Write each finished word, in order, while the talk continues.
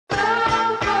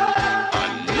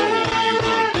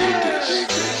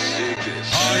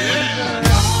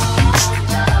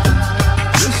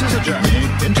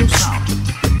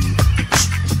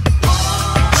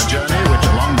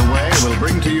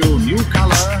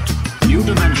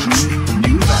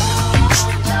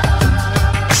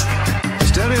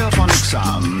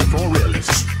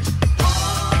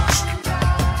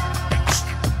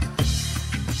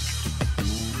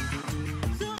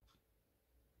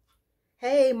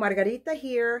Margarita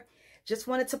here. Just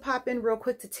wanted to pop in real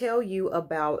quick to tell you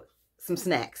about some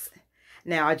snacks.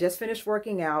 Now, I just finished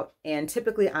working out, and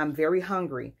typically I'm very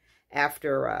hungry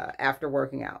after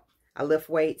working out. I lift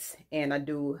weights and I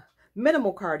do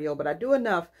minimal cardio, but I do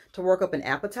enough to work up an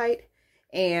appetite.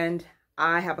 And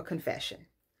I have a confession.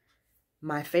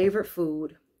 My favorite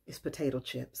food is potato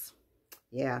chips.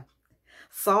 Yeah,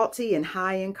 salty and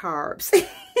high in carbs.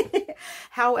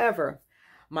 However,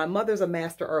 my mother's a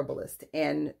master herbalist,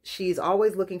 and she's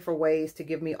always looking for ways to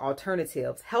give me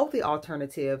alternatives, healthy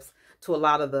alternatives to a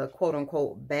lot of the quote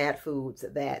unquote bad foods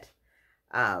that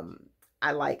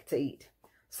I like to eat.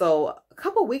 So a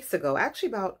couple weeks ago, actually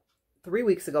about 3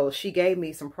 weeks ago, she gave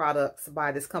me some products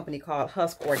by this company called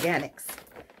Husk Organics.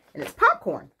 And it's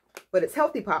popcorn, but it's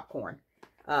healthy popcorn.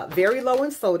 Very low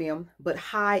in sodium, but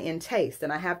high in taste.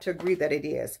 And I have to agree that it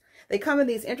is. They come in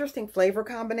these interesting flavor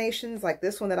combinations, like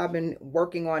this one that I've been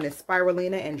working on is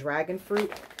spirulina and dragon fruit.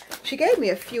 She gave me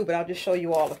a few, but I'll just show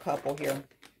you all a couple here.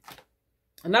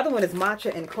 Another one is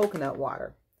matcha and coconut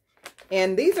water.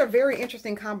 And these are very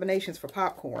interesting combinations for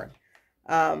popcorn.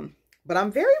 But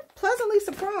I'm very pleasantly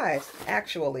surprised,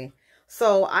 actually.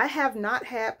 So I have not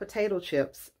had potato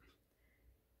chips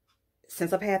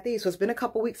since I've had these. So it's been a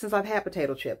couple weeks since I've had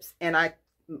potato chips. And I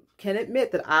can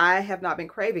admit that I have not been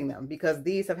craving them because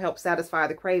these have helped satisfy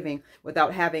the craving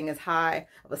without having as high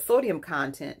of a sodium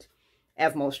content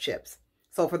as most chips.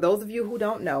 So for those of you who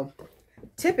don't know,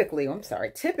 typically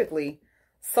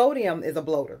sodium is a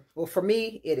bloater. Well, for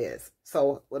me, it is.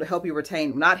 So it'll help you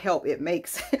retain, not help, it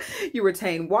makes you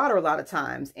retain water a lot of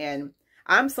times. And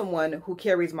I'm someone who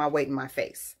carries my weight in my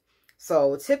face.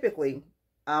 So typically,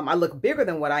 I look bigger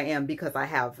than what I am because I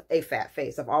have a fat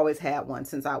face. I've always had one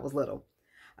since I was little.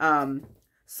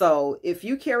 So if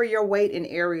you carry your weight in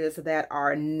areas that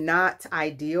are not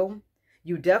ideal,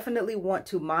 you definitely want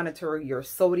to monitor your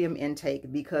sodium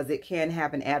intake because it can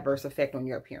have an adverse effect on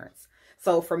your appearance.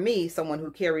 So for me, someone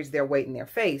who carries their weight in their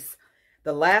face,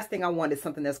 the last thing I want is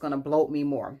something that's going to bloat me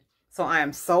more. So I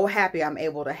am so happy I'm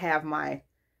able to have my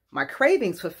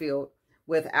cravings fulfilled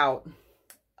without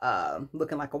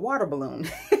looking like a water balloon.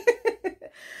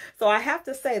 So I have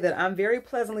to say that I'm very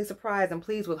pleasantly surprised and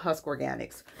pleased with Husk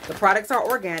Organics. The products are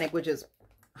organic, which is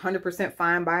 100%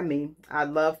 fine by me. I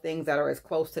love things that are as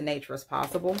close to nature as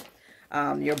possible.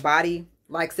 Your body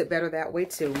likes it better that way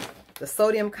too. The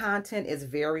sodium content is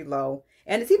very low.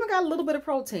 And it's even got a little bit of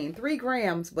protein, 3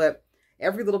 grams, but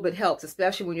every little bit helps,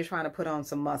 especially when you're trying to put on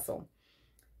some muscle.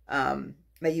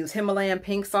 They use Himalayan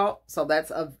pink salt, so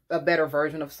that's a better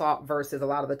version of salt versus a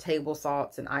lot of the table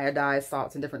salts and iodized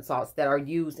salts and different salts that are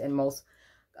used in most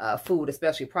food,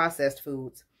 especially processed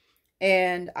foods.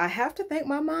 And I have to thank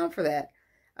my mom for that.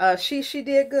 She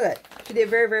did good. She did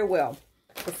very, very well.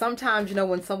 But sometimes, you know,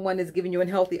 when someone is giving you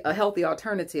a healthy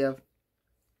alternative,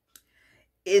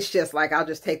 it's just like, I'll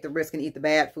just take the risk and eat the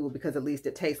bad food because at least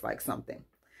it tastes like something.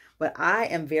 But I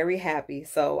am very happy.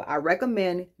 So I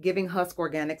recommend giving Husk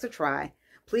Organics a try.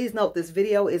 Please note this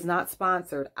video is not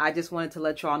sponsored. I just wanted to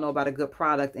let y'all know about a good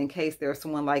product in case there's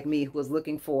someone like me who is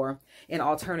looking for an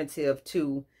alternative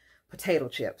to potato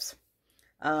chips.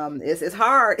 It's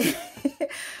hard,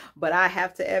 but I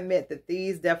have to admit that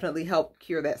these definitely help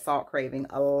cure that salt craving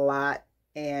a lot.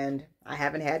 And I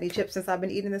haven't had any chips since I've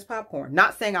been eating this popcorn.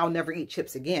 Not saying I'll never eat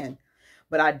chips again,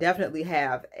 but I definitely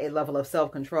have a level of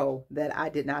self-control that I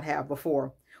did not have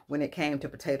before when it came to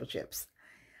potato chips.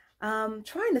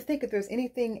 Trying to think if there's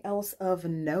anything else of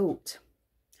note.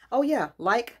 Oh yeah,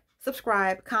 like,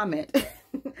 subscribe, comment.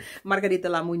 Margarita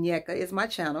la Muñeca is my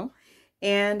channel,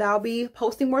 and I'll be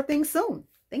posting more things soon.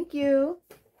 Thank you.